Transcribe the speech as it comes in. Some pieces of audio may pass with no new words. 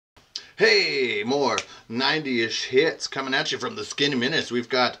Hey, more 90-ish hits coming at you from the Skinny Menace. We've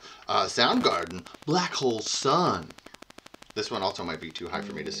got Soundgarden, Black Hole Sun. This one also might be too high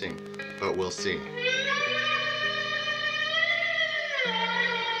for me to sing, but we'll see.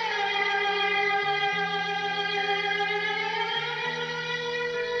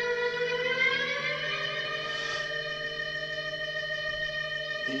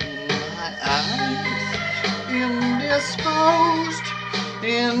 In my eyes, indisposed,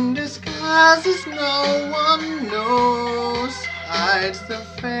 in disguises no one knows, hides the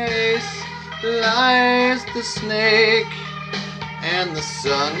face, lies the snake, and the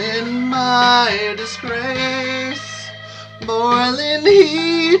sun in my disgrace. Boiling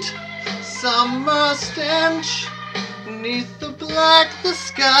heat, summer stench, neath the black the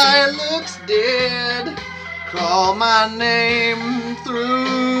sky looks dead. Call my name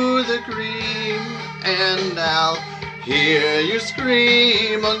through the green, and I'll hear you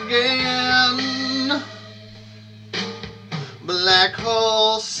scream again. Black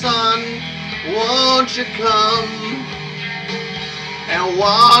hole sun, won't you come and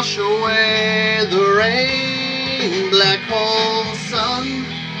wash away the rain? Black hole sun,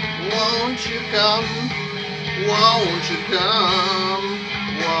 won't you come? Won't you come?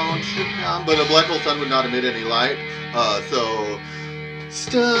 Won't you come? But a black hole sun would not emit any light, so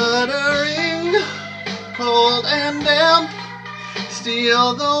stuttering, cold and damp,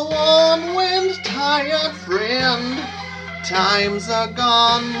 steal the warm wind, tired friend. Times are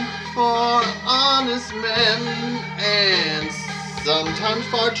gone for honest men, and sometimes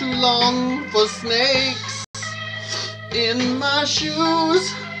far too long for snakes. In my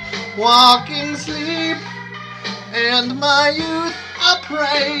shoes, walking sleep, and my youth I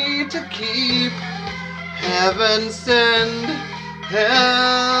pray to keep. Heaven send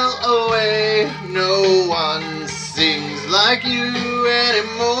hell away, no one sings like you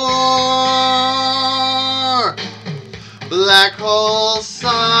anymore. Black hole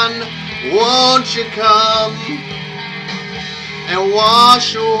sun, won't you come and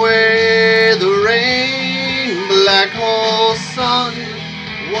wash away the rain? Black hole sun,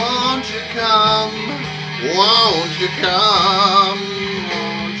 won't you come? Won't you come?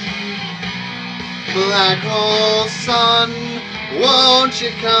 Won't you? Black hole sun, won't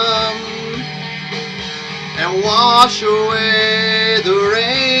you come and wash away the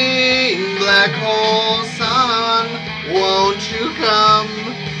rain? Black hole sun, won't you come?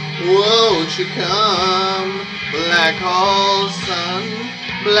 Won't you come? Black hole sun,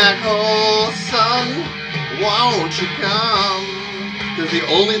 black hole sun, won't you come? Because the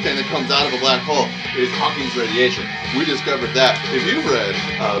only thing that comes out of a black hole is Hawking's radiation. We discovered that. If you've read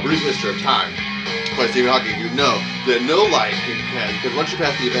Brief History of Time by Stephen Hawking, you know that no light can, because once you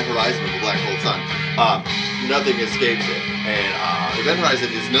pass the event horizon of the black hole sun, nothing escapes it. And event horizon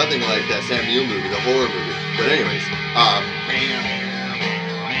is nothing like that Sam Neill movie, the horror movie. But anyways,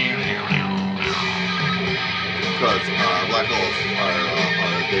 because black holes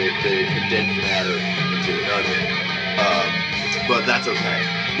they condense matter into nothing. But that's okay.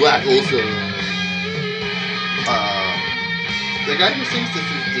 Black holes. The guy who sings this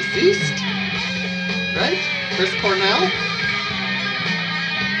is deceased, right? Chris Cornell.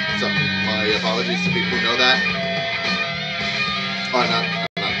 So my apologies to people who know that. I'm not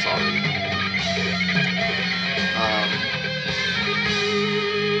sorry.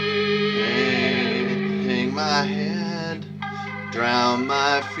 Hang my head, drown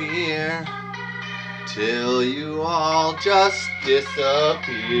my fear, till you all just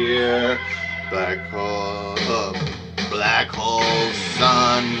disappear. Black hole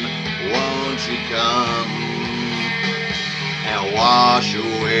sun, won't you come and wash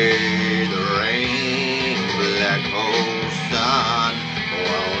away the rain? Black hole sun,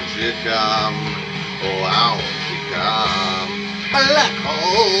 won't you come? Won't you come? Black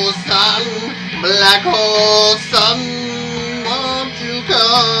hole sun, won't you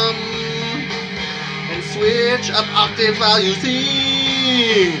come? Switch up octave while you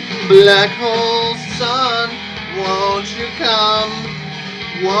sing. Black hole sun, won't you come?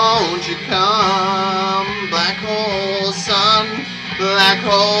 Won't you come? Black hole sun,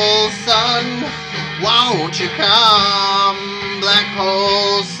 won't you come? Black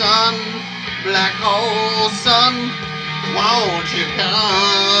hole sun, won't you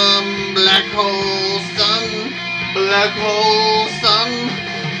come? Black hole sun,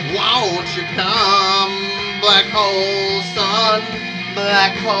 won't you come? Black hole sun.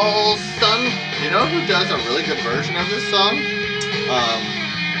 You know who does a really good version of this song?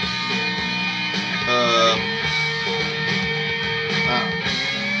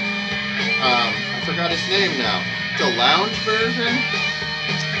 I forgot his name now. It's a lounge version.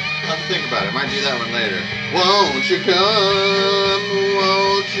 to think about it. I might do that one later. Won't you come?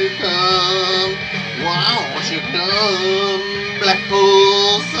 Won't you come? Won't you come? Black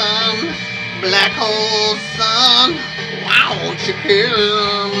hole sun, black hole sun. Won't you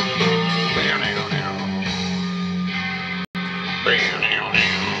come?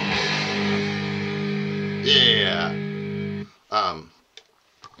 Yeah.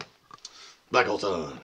 Black hole sun.